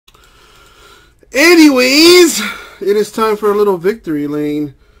Anyways, it is time for a little victory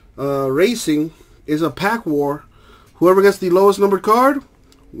lane. Racing is a pack war. Whoever gets the lowest numbered card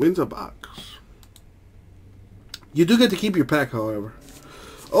wins a box. You do get to keep your pack, however.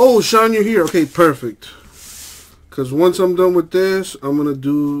 Oh, Sean, you're here. Okay, perfect. Because once I'm done with this, I'm going to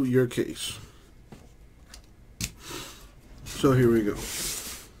do your case. So here we go.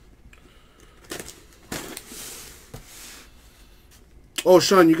 Oh,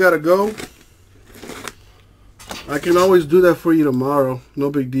 Sean, you got to go? I can always do that for you tomorrow. No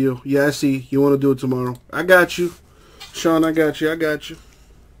big deal. Yeah, I see. You want to do it tomorrow. I got you. Sean, I got you. I got you.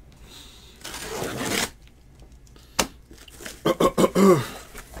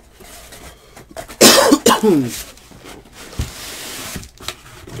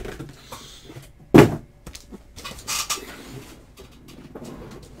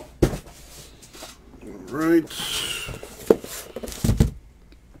 Right.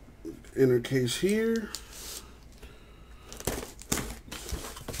 Inner case here.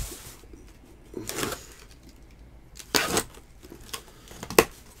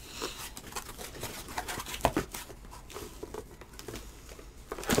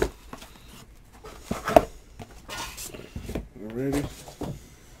 Alrighty.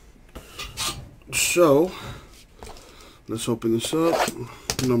 So let's open this up.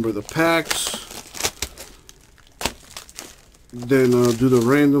 Number the packs. Then do the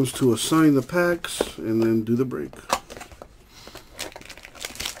randoms to assign the packs, and then do the break.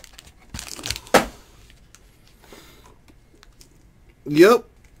 Yep,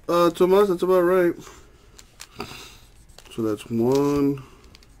 Tomas, that's about right. So that's 1,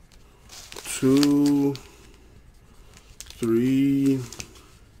 2, 3,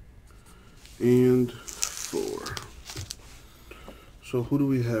 and 4. So who do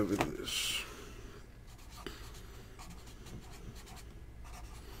we have in this?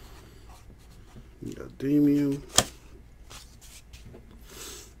 We got Damien.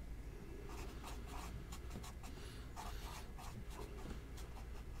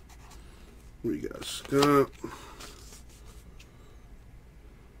 We got Scott.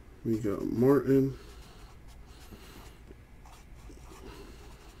 We got Martin.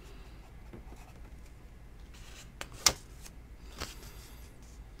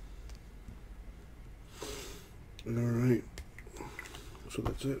 All right. So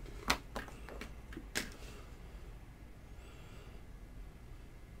that's it.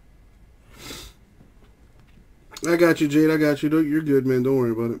 I got you, Jade. I got you. You're good, man. Don't worry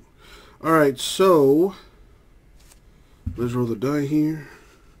about it. All right, so let's roll the die here.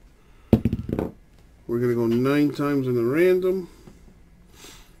 We're going to go 9 times in the random.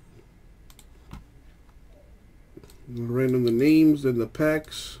 We'll random the names, then the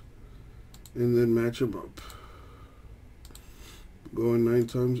packs, and then match them up. Going 9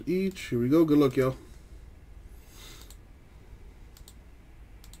 times each. Here we go. Good luck, y'all.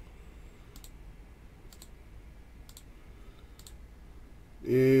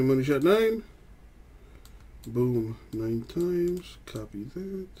 And money shot 9. Boom. 9 times. Copy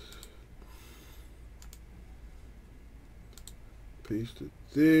that. Paste it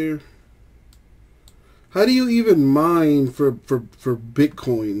there. How do you even mine for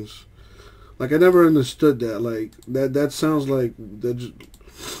Bitcoins? Like, I never understood that. Like, that sounds like that.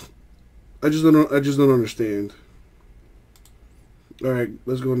 I just don't understand. All right,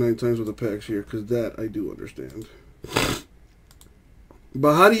 let's go 9 times with the packs here, because that I do understand.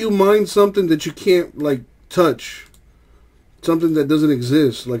 But how do you mine something that you can't, like, touch? Something that doesn't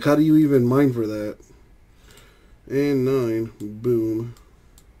exist. Like, how do you even mine for that? And 9. Boom.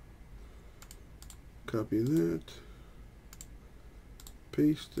 Copy that.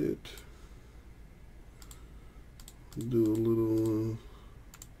 Paste it. Do a little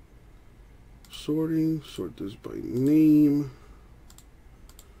sorting. Sort this by name.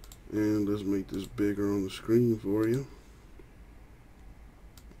 And let's make this bigger on the screen for you.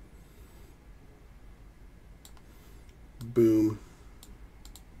 Boom.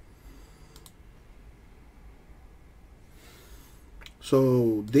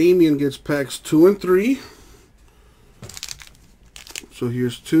 So Damien gets packs 2 and 3. So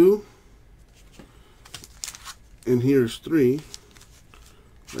here's 2. And here's 3.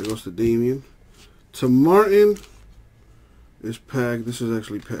 That goes to Damien. To Martin is pack. This is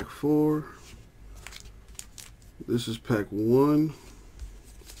actually pack 4. This is pack 1.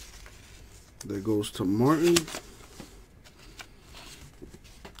 That goes to Martin.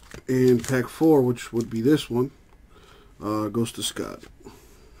 And pack 4, which would be this one, goes to Scott.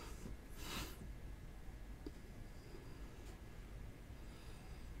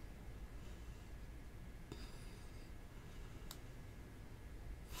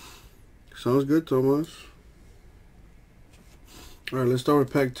 Sounds good, Thomas. Alright, let's start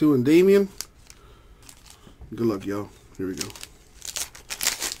with pack 2 and Damien. Good luck, y'all. Here we go.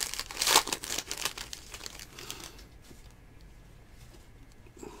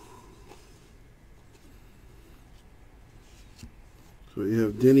 So you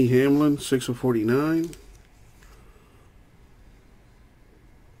have Denny Hamlin, 6 of 49.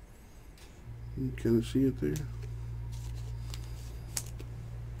 Can you see it there?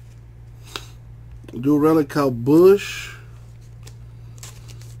 Dual relic Kyle Busch,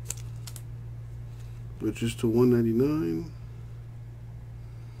 which is to 199.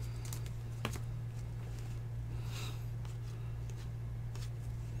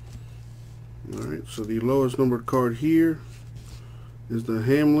 Alright, so the lowest numbered card here is the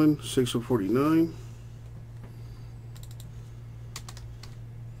Hamlin, 6 of 49.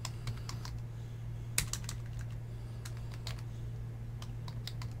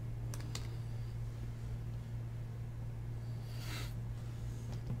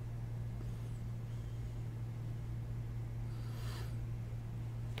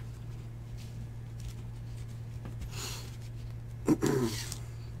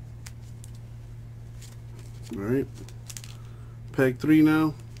 Alright, pack 3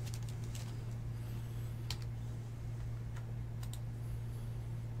 now.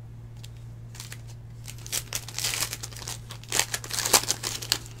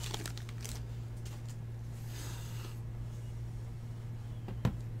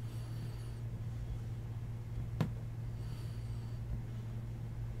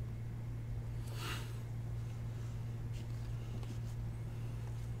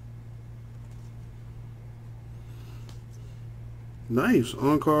 Nice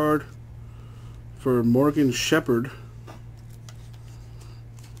on card for Morgan Shepherd.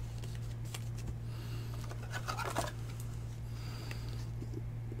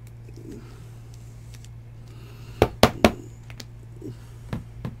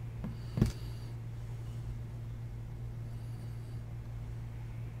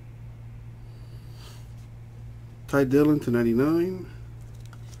 Ty Dillon to 99,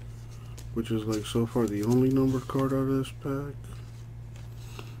 which is like so far the only numbered card out of this pack.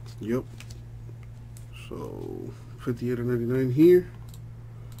 Yep. So 58 of 99 here.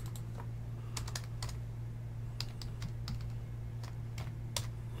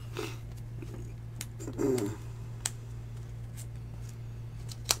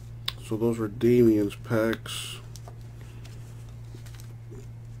 So those were Damien's packs.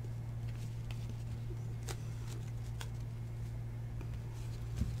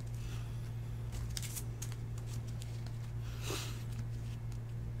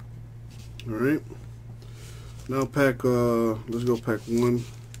 Alright, now pack, let's go pack 1,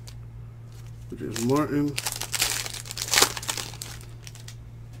 which is Martin.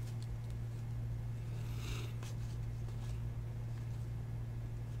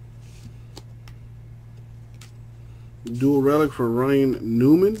 Dual relic for Ryan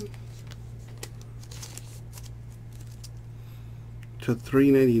Newman to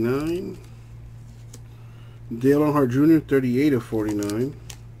 399. Dale Earnhardt Jr. 38 of 49.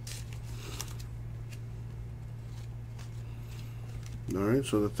 Alright,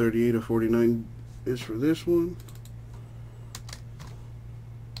 so the 38 of 49 is for this one.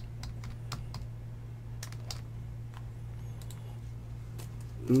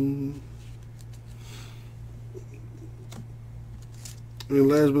 And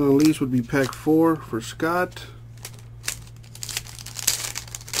last but not least would be pack 4 for Scott.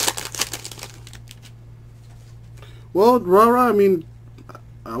 Well, rah-rah, I mean,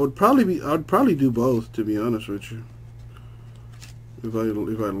 I'd probably do both, to be honest with you. If I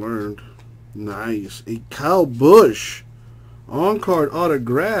learned. Nice. A Kyle Busch on-card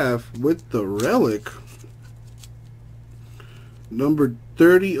autograph with the relic. Number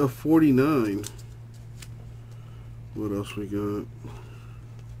 30 of 49. What else we got?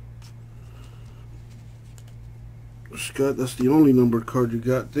 Scott, that's the only numbered card you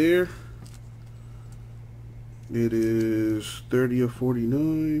got there. It is 30 of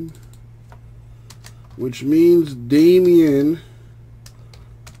 49. Which means Damien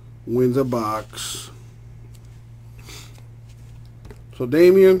wins a box. So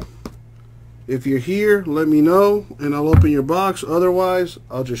Damien, if you're here, let me know and I'll open your box. Otherwise,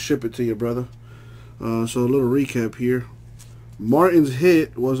 I'll just ship it to you, brother. So a little recap here. Martin's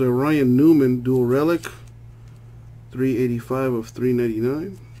hit was a Ryan Newman dual relic, 385 of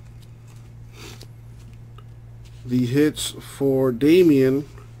 399. The hits for Damien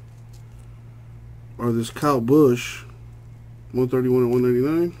are this Kyle Busch, 131 and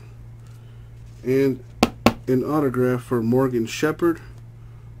 199, and an autograph for Morgan Shepherd,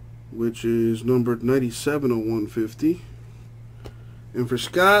 which is numbered 97 of 150. And for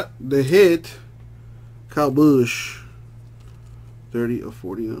Scott, the hit, Kyle Busch, 30 of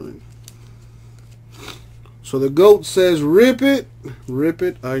 49. So the GOAT says, rip it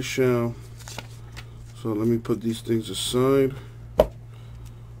I shall. So let me put these things aside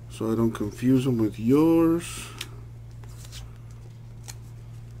so I don't confuse them with yours.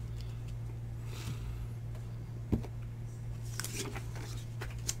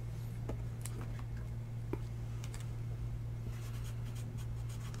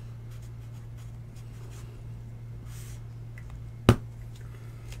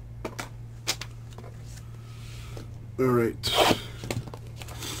 All right.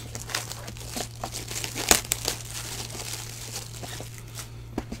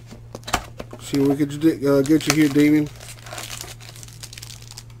 See what we could get you here, Damien.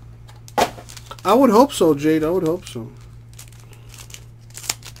 I would hope so, Jade. I would hope so.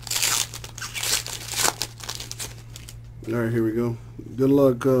 All right, here we go. Good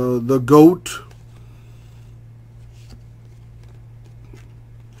luck, the GOAT.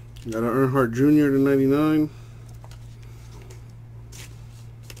 Got an Earnhardt Jr. to 99.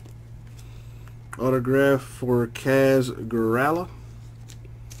 Autograph for Kaz Grala,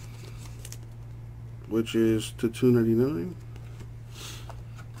 which is to 299.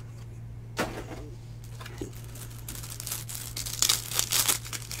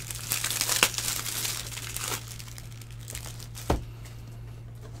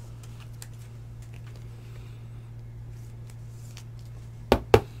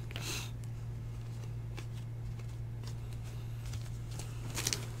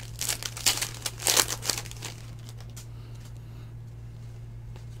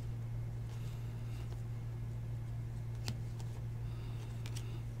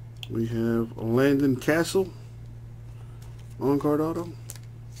 We have Landon Castle, on-card auto,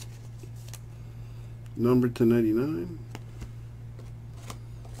 numbered to 99.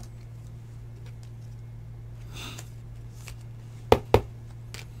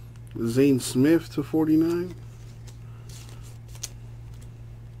 Zane Smith to 49.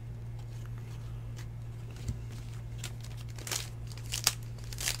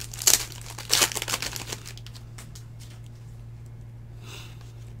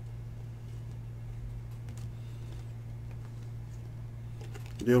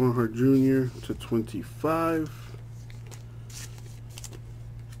 Dale Earnhardt Jr. to 25.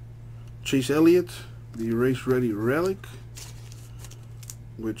 Chase Elliott, the Race Ready Relic,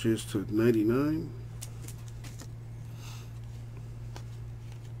 which is to 99.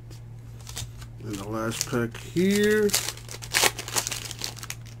 And the last pack here.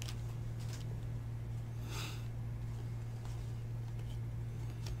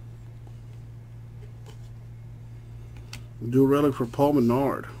 Do a relic for Paul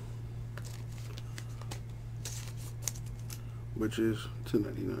Menard, which is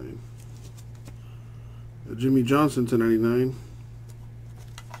 $2.99. Jimmy Johnson $2.99,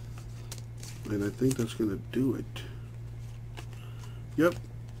 and I think that's gonna do it. Yep.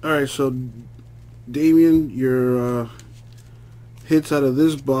 All right. So, Damien, your hits out of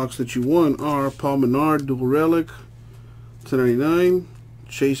this box that you won are Paul Menard dual relic, $2.99.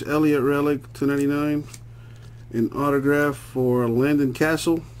 Chase Elliott relic, $2.99. An autograph for Landon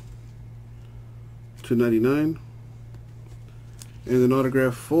Castle, $2.99, and an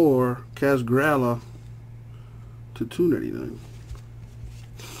autograph for Kaz Grala to $2.99.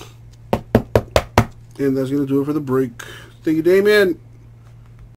 And that's going to do it for the break. Thank you, Damien.